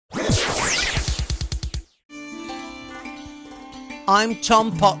I'm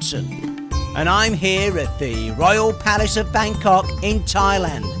Tom Potson, and I'm here at the Royal Palace of Bangkok in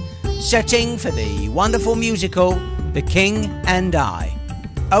Thailand, setting for the wonderful musical The King and I.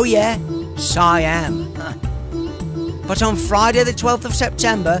 Oh yeah, Siam. But on Friday the 12th of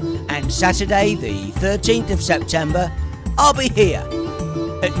September and Saturday the 13th of September, I'll be here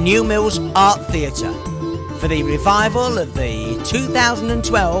at New Mills Art Theatre for the revival of the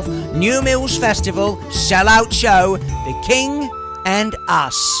 2012 New Mills Festival sellout show, The King and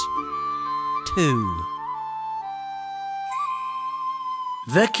Us 2.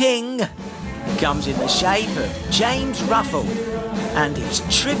 The King comes in the shape of James Ruffle and his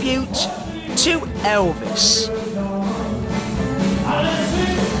tribute to Elvis.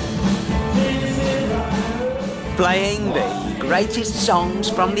 Playing the greatest songs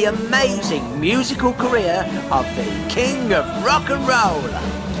from the amazing musical career of the King of Rock and Roll.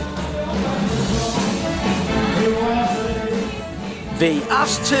 The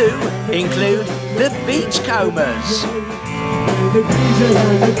Us Two include the Beachcombers,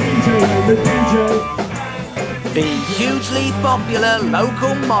 the hugely popular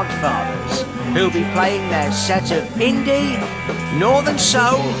local Modfathers, who'll be playing their set of indie, northern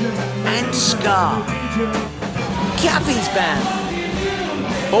soul and ska. Cappy's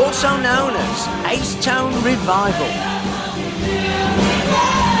Band, also known as Ace Tone Revival.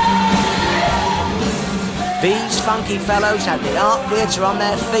 These funky fellows had the art theatre on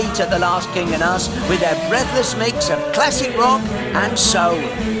their feet at the last King and Us with their breathless mix of classic rock and soul.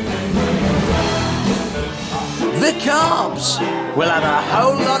 The Carbs will have a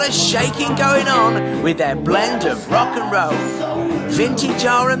whole lot of shaking going on with their blend of rock and roll, vintage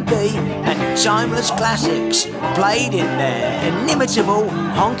R&B and timeless classics played in their inimitable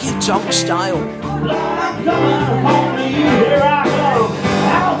honky-tonk style.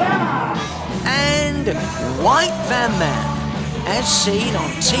 And White Van Man, as seen on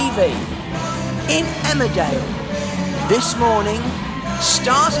TV in Emmerdale. This morning,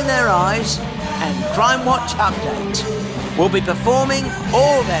 Stars in Their Eyes and Crime Watch Update will be performing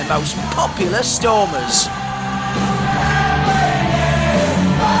all their most popular Stormers.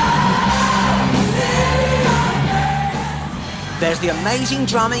 There's the amazing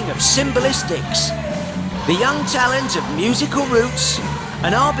drumming of Symbolistics, the young talent of Musical Roots,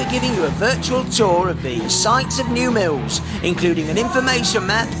 and I'll be giving you a virtual tour of the sights of New Mills, including an information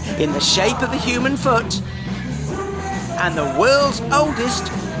map in the shape of a human foot and the world's oldest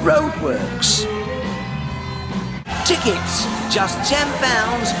roadworks. Tickets just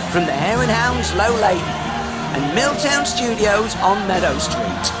 £10 from the Hare and Hounds, Leighton, and Milltown Studios on Meadow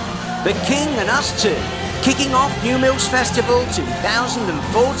Street. The King and Us 2, kicking off New Mills Festival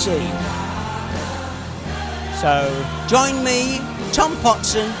 2014. So join me, Tom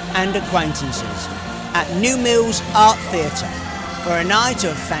Potson and acquaintances at New Mills Art Theatre for a night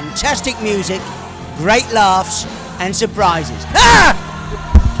of fantastic music, great laughs and surprises. Ah!